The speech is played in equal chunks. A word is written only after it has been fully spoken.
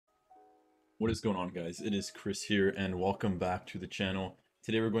What is going on, guys? It is Chris here and welcome back to the channel.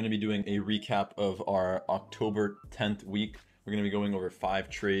 Today we're going to be doing a recap of our October 10th week. We're going to be going over 5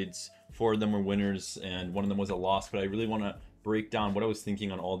 trades. 4 of them were winners and 1 of them was a loss, but I really want to break down what I was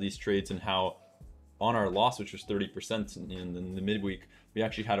thinking on all these trades and how on our loss, which was 30% in the midweek, we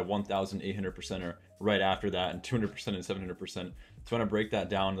actually had a 1,800%er right after that and 200% and 700%. So I want to break that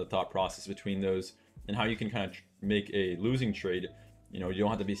down, the thought process between those and how you can kind of make a losing trade. You know, you don't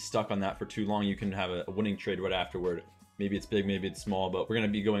have to be stuck on that for too long. You can have a winning trade right afterward. Maybe it's big, maybe it's small, but we're going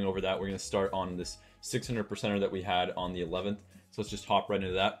to be going over that. We're going to start on this 600%er that we had on the 11th. So let's just hop right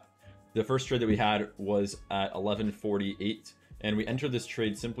into that. The first trade that we had was at 1148, and we entered this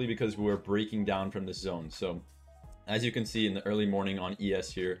trade simply because we were breaking down from this zone. So as you can see in the early morning on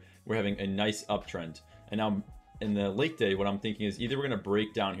ES here, we're having a nice uptrend. And now in the late day, what I'm thinking is either we're going to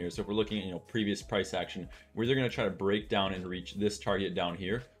break down here. So if we're looking at, previous price action, we're either going to try to break down and reach this target down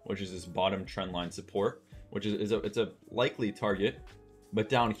here, which is this bottom trend line support, which is it's a likely target. But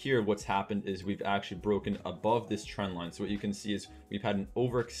down here, what's happened is we've actually broken above this trend line. So what you can see is we've had an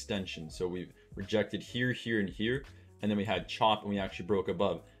overextension. So we've rejected here, here, and here. And then we had chop and we actually broke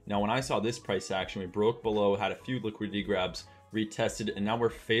above. Now, when I saw this price action, we broke below, had a few liquidity grabs, retested, and now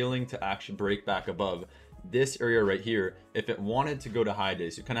we're failing to actually break back above this area right here. If it wanted to go to high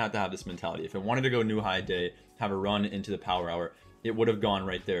days, you kind of have to have this mentality. If it wanted to go new high day, have a run into the power hour, it would have gone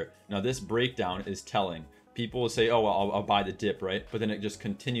right there. Now this breakdown is telling. People will say, oh, well, I'll buy the dip, right? But then it just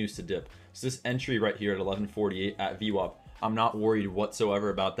continues to dip. So this entry right here at 1148 at VWAP, I'm not worried whatsoever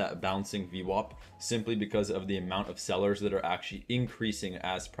about that bouncing VWAP, simply because of the amount of sellers that are actually increasing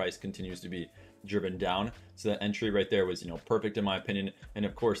as price continues to be driven down. So that entry right there was, perfect in my opinion. And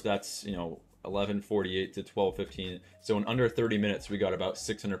of course that's, 1148 to 1215. So in under 30 minutes, we got about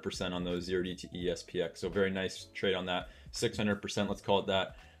 600% on those 0D to ESPX. So very nice trade on that. 600%, let's call it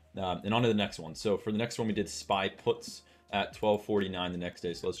that. And on to the next one. So for the next one, we did SPY puts at 1249 the next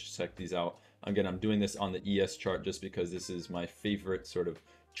day. So let's just check these out. Again, I'm doing this on the ES chart just because this is my favorite sort of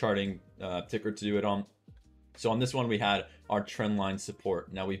charting ticker to do it on. So on this one, we had our trend line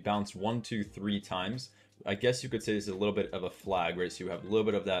support. Now we bounced 1, 2, 3 times. I guess you could say this is a little bit of a flag, right? So you have a little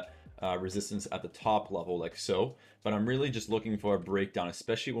bit of that resistance at the top level like so, but I'm really just looking for a breakdown,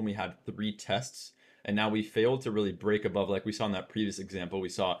 especially when we had 3 tests and now we failed to really break above. Like we saw in that previous example, we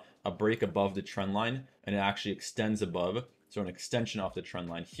saw a break above the trend line and it actually extends above, so an extension off the trend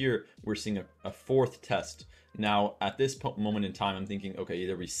line. Here we're seeing a 4th test. Now at this moment in time, I'm thinking, okay,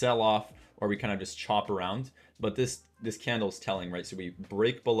 either we sell off or we kind of just chop around, but this candle is telling, right? So we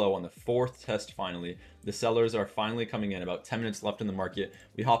break below on the 4th test finally. The sellers are finally coming in, about 10 minutes left in the market.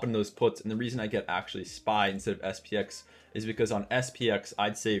 We hop in those puts, and the reason I get actually SPY instead of SPX is because on SPX,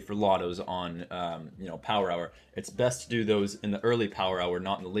 I'd say for lottos on power hour, it's best to do those in the early power hour,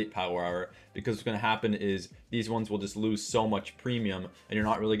 not in the late power hour, because what's going to happen is these ones will just lose so much premium and you're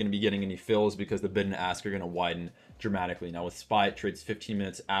not really going to be getting any fills because the bid and ask are going to widen dramatically. Now with SPY, it trades 15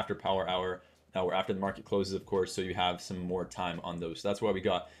 minutes after power hour, or after the market closes, of course, so you have some more time on those. So that's why we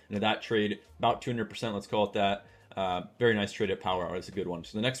got into that trade, about 200%, let's call it that. Very nice trade at power hour. That's a good one.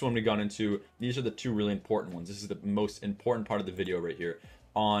 So the next one we got into, these are the 2 really important ones. This is the most important part of the video right here.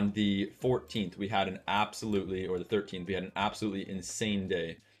 On the 14th, we had an absolutely, or the 13th, we had an absolutely insane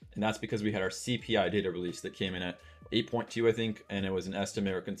day. And that's because we had our CPI data release that came in at 8.2, I think, and it was an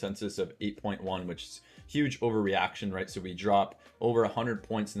estimate or consensus of 8.1, which is huge overreaction, right? So we drop over 100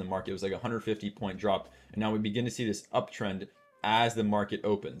 points in the market. It was like a 150-point drop, and now we begin to see this uptrend as the market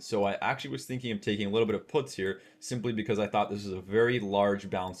opens. So I actually was thinking of taking a little bit of puts here simply because I thought this was a very large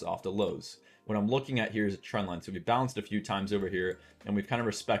bounce off the lows. What I'm looking at here is a trend line. So we bounced a few times over here and we've kind of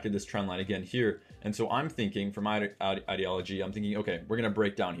respected this trend line again here. And so I'm thinking, for my ideology, I'm thinking, okay, we're going to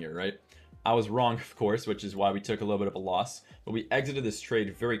break down here, right? I was wrong, of course, which is why we took a little bit of a loss, but we exited this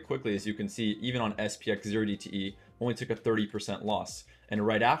trade very quickly. As you can see, even on SPX 0DTE, only took a 30% loss. And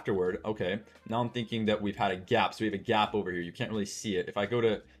right afterward, okay, now I'm thinking that we've had a gap. So we have a gap over here. You can't really see it. If I go to,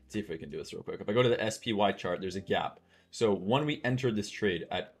 let's see if we can do this real quick. If I go to the SPY chart, there's a gap. So when we entered this trade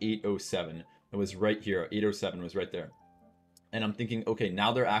at 807, it was right here. 807 was right there. And I'm thinking, okay,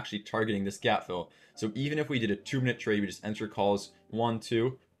 now they're actually targeting this gap fill. So even if we did a 2-minute trade, we just enter calls 1,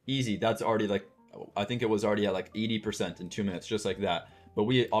 2, easy. That's already like, I think it was already at like 80% in 2 minutes, just like that. But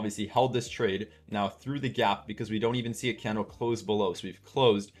we obviously held this trade now through the gap because we don't even see a candle close below. So we've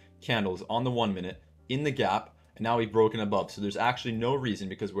closed candles on the 1 minute in the gap, and now we've broken above. So there's actually no reason,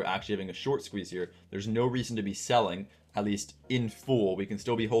 because we're actually having a short squeeze here, there's no reason to be selling, at least in full. We can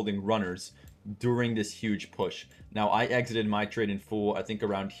still be holding runners during this huge push. Now I exited my trade in full, I think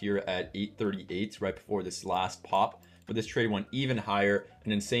around here at 838, right before this last pop. But this trade went even higher,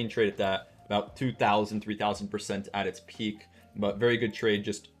 an insane trade at that. about 2,000, 3,000% at its peak. But very good trade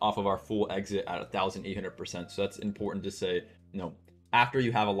just off of our full exit at 1,800%. So that's important to say, after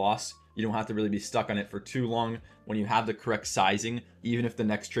you have a loss, you don't have to really be stuck on it for too long. When you have the correct sizing, even if the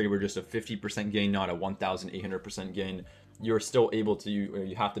next trade were just a 50% gain, not a 1,800% gain, you're still able to,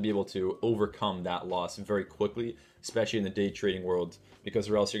 you have to be able to overcome that loss very quickly, especially in the day trading world, because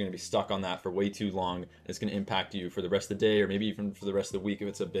or else you're going to be stuck on that for way too long. It's going to impact you for the rest of the day, or maybe even for the rest of the week if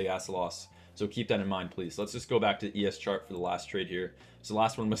it's a big ass loss. So keep that in mind, please. Let's just go back to the ES chart for the last trade here. So the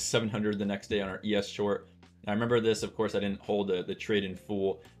last one was 700 the next day on our ES short. Now, I remember this, of course, I didn't hold the trade in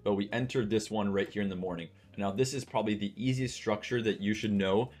full, but we entered this one right here in the morning. Now, this is probably the easiest structure that you should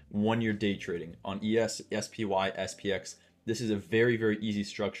know when you're day trading on ES, SPY, SPX. This is a very, very easy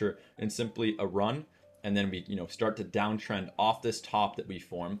structure and simply a run. And then we, start to downtrend off this top that we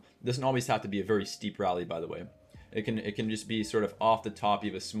form. It doesn't always have to be a very steep rally, by the way. It can just be sort of off the top.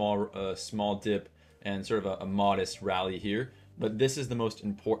 You have a small dip and sort of a modest rally here. But this is the most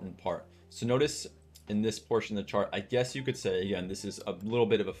important part. So notice in this portion of the chart, I guess you could say, again, this is a little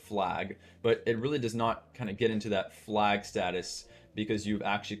bit of a flag, but it really does not kind of get into that flag status because you've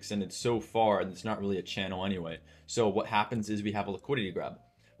actually extended so far and it's not really a channel anyway. So what happens is we have a liquidity grab.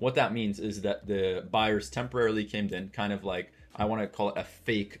 What that means is that the buyers temporarily came in, kind of like, I want to call it a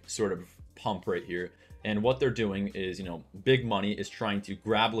fake sort of pump right here. And what they're doing is, big money is trying to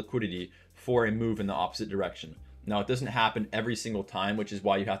grab liquidity for a move in the opposite direction. Now, it doesn't happen every single time, which is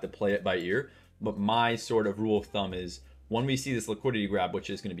why you have to play it by ear. But my sort of rule of thumb is when we see this liquidity grab, which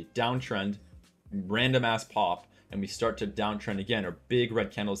is going to be downtrend, random ass pop, and we start to downtrend again, or big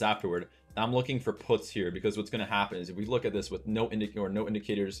red candles afterward, I'm looking for puts here, because what's going to happen is if we look at this with no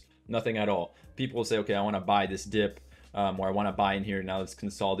indicators, nothing at all, people will say, okay, I want to buy this dip, or I want to buy in here. Now it's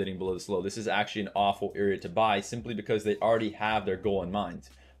consolidating below this low. This is actually an awful area to buy simply because they already have their goal in mind.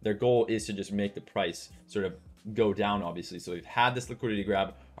 Their goal is to just make the price sort of go down, obviously. So we've had this liquidity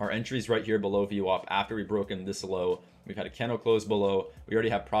grab. Our entries right here below VWAP after we've broken this low. We've had a candle close below. We already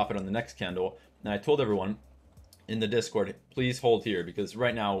have profit on the next candle. And I told everyone in the Discord, please hold here, because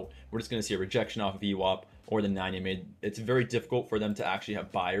right now we're just going to see a rejection off VWAP or the 9 EMA. It's very difficult for them to actually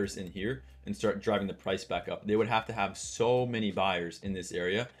have buyers in here and start driving the price back up. They would have to have so many buyers in this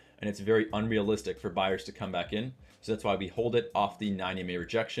area, and it's very unrealistic for buyers to come back in. So that's why we hold it off the 9 EMA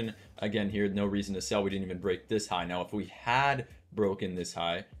rejection. Again, here, no reason to sell. We didn't even break this high. Now, if we had broken this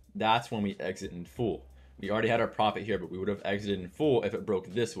high, that's when we exit in full. We already had our profit here, but we would have exited in full if it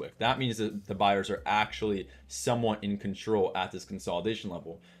broke this wick. That means that the buyers are actually somewhat in control at this consolidation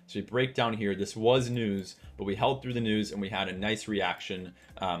level. So we break down here. This was news, but we held through the news and we had a nice reaction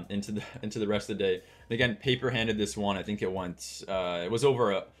into the rest of the day. And again, paper handed this one. I think it went, it was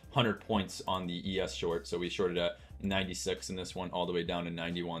over 100 points on the ES short. So we shorted at 96 in this one all the way down to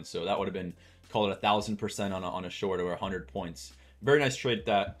 91. So that would have been, call it 1,000% on a short, or 100 points. Very nice trade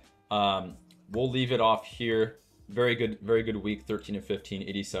that. We'll leave it off here. Very good week, 13 of 15,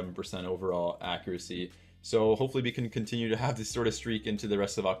 87% overall accuracy. So hopefully we can continue to have this sort of streak into the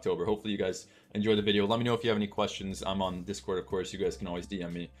rest of October. Hopefully you guys enjoy the video. Let me know if you have any questions. I'm on Discord, of course. You guys can always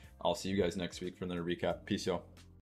DM me. I'll see you guys next week for another recap. Peace, y'all.